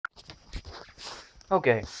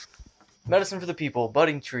Okay, Medicine for the People,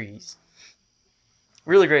 Budding Trees.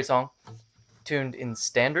 Really great song, tuned in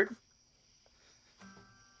standard,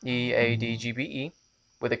 E, A, D, G, B, E,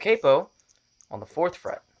 with a capo on the 4th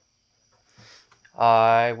fret.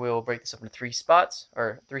 I will break this up into 3 spots,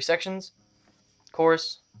 or 3 sections: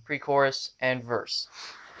 chorus, pre-chorus, and verse.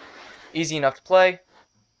 Easy enough to play,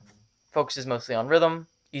 focuses mostly on rhythm,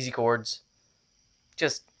 easy chords,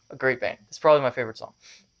 just a great band. It's probably my favorite song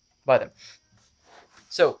by them.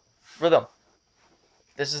 So, rhythm.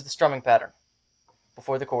 This is the strumming pattern,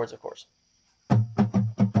 before the chords, of course.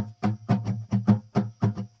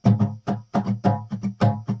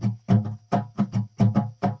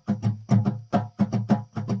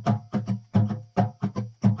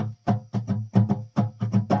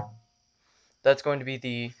 That's going to be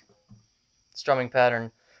the strumming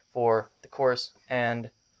pattern for the chorus and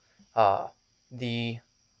the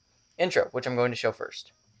intro, which I'm going to show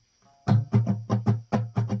first.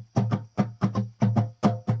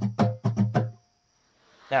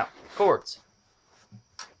 Now, chords.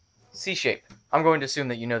 C shape. I'm going to assume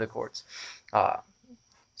that you know the chords.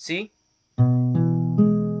 C.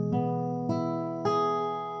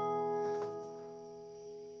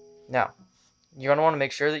 Now, you're going to want to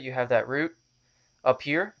make sure that you have that root up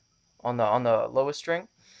here on the lowest string,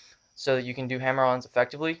 so that you can do hammer-ons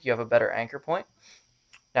effectively. You have a better anchor point.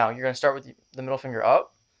 Now, you're going to start with the middle finger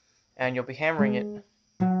up, and you'll be hammering it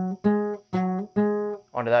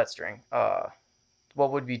onto that string.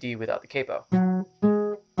 What would be D without the capo?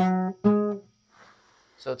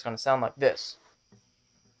 So it's going to sound like this.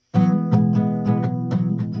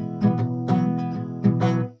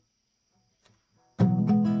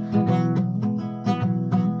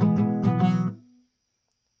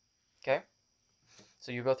 Okay?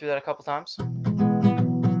 So you go through that a couple times.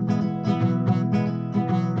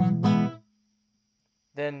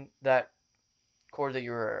 Then that chord that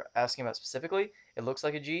you were asking about specifically, it looks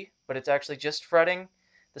like a G, but it's actually just fretting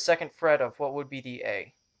the 2nd fret of what would be the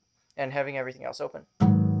A, and having everything else open.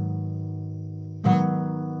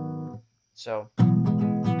 So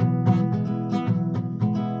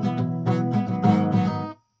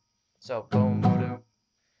boom, boom,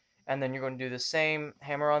 and then you're going to do the same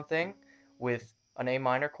hammer-on thing with an A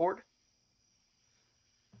minor chord,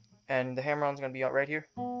 and the hammer-on is going to be out right here.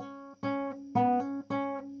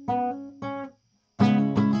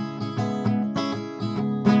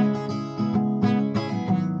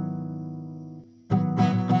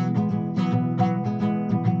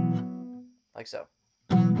 Like so.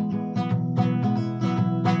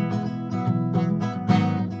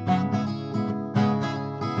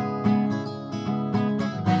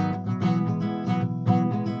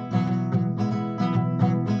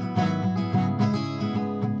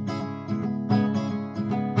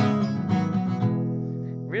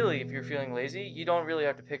 Really, if you're feeling lazy, you don't really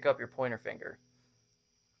have to pick up your pointer finger.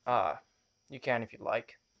 You can if you'd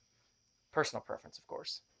like. Personal preference, of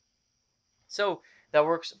course. So that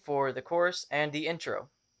works for the chorus and the intro.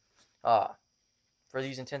 For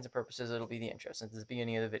these intents and purposes, it'll be the intro, since it's the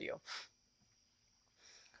beginning of the video.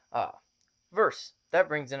 Verse. That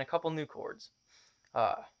brings in a couple new chords.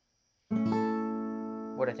 What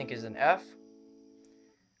I think is an F.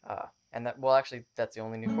 And that, well, actually, that's the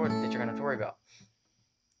only new chord that you're going to have to worry about.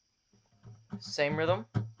 Same rhythm,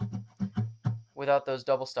 without those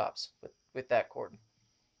double stops with that chord.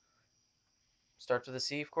 Starts with a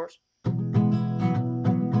C, of course.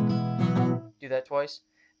 Do that twice.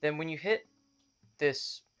 Then when you hit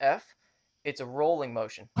this F, it's a rolling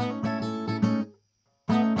motion.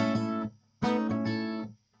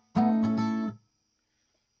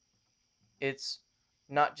 It's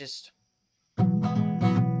not just...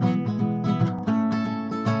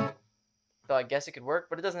 So I guess it could work,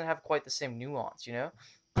 but it doesn't have quite the same nuance, you know?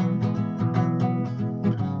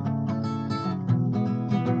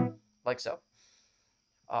 Like so.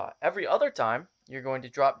 Every other time, you're going to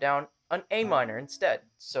drop down an A minor instead,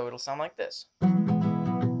 so it'll sound like this.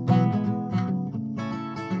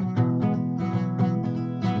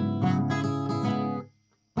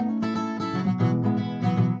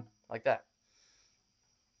 Like that.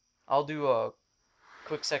 I'll do a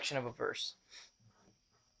quick section of a verse.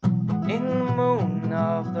 In the moon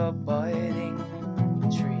of the budding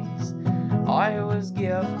trees, I was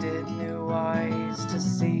gifted new eyes to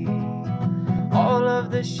see all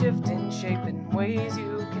of the shifting, shaping ways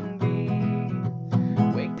you can be.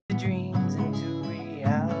 Wake the dreams into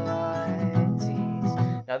realities.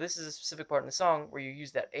 Now this is a specific part in the song where you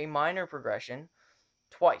use that A minor progression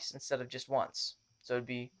twice instead of just once. So it'd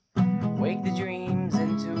be wake the dreams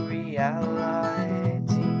into realities.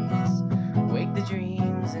 Wake the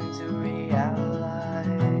dreams into realities.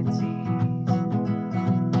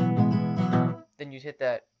 you'd hit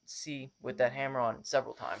that C with that hammer on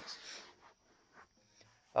several times.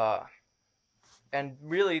 And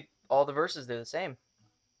really, all the verses, they're the same.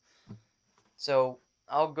 So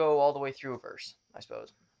I'll go all the way through a verse, I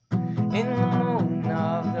suppose. In the moon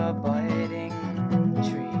of the budding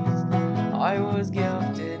trees, I was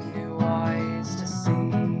gifted new eyes to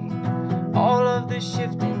see all of the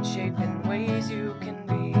shifting, shaping ways you can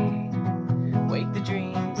be. Wake the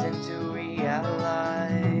dreams into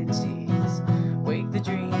realities. Wake the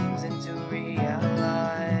dreams into realities.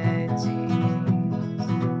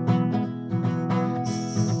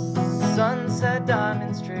 Sunset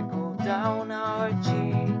diamonds trickle down our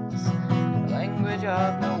cheeks. The language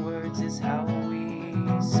of no words is how we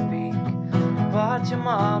speak. Watch your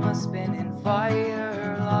mama spinning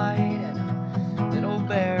firelight and a little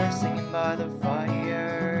bear singing by the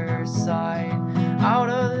fireside. Out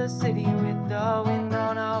of the city with the wind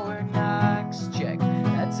on our necks. Check,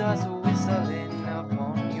 that's us whistling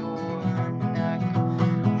upon your neck.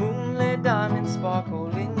 Moonlit diamonds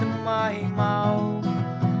sparkle into my mouth.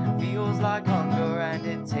 Feels like hunger and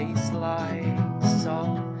it tastes like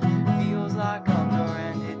salt. Feels like hunger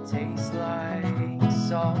and it tastes like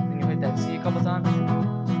salt. Then you hit that C a couple times.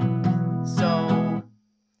 So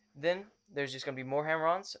then there's just gonna be more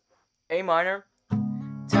hammer-ons. A minor,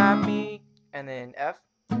 tap me, and then F,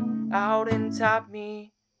 out and tap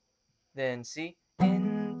me, then C,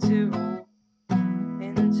 into,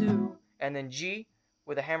 and then G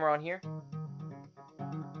with a hammer on here.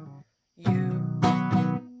 You,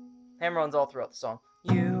 hammer-ons all throughout the song.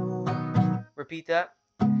 You, repeat that.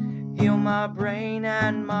 Heal my brain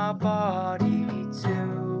and my body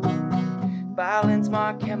too. Balance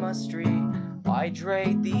my chemistry.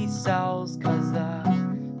 Hydrate these cells, cause the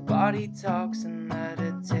body talks in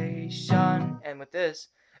meditation. And with this,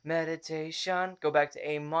 meditation, go back to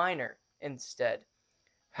A minor instead.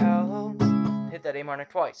 Helps. Hit that A minor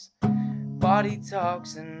twice. Body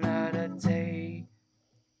talks in meditation.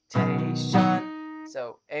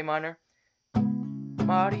 So A minor.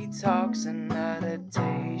 Body talks in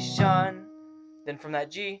meditation. Then from that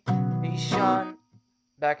G, nation,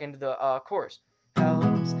 back into the chorus.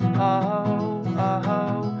 Helps. Oh, oh,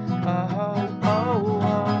 oh, oh, oh,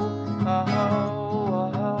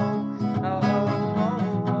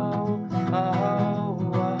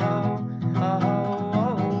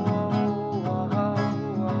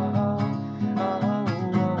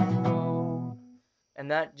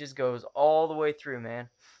 and that just goes all the way through, man.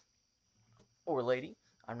 Or lady,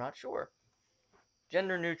 I'm not sure.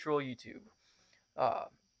 Gender neutral YouTube.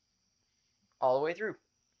 All the way through.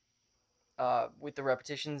 With the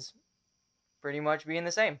repetitions pretty much being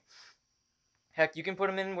the same. Heck, you can put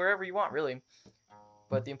them in wherever you want, really.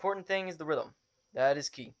 But the important thing is the rhythm. That is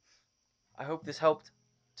key. I hope this helped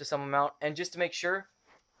to some amount. And just to make sure,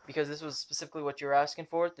 because this was specifically what you were asking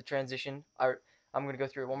for, the transition, I'm going to go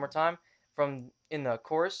through it one more time. From in the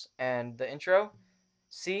chorus and the intro,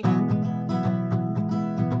 C,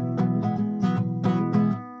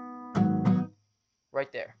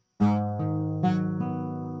 right there.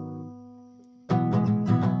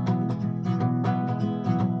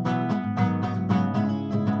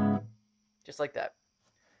 Just like that.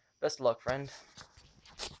 Best of luck, friend.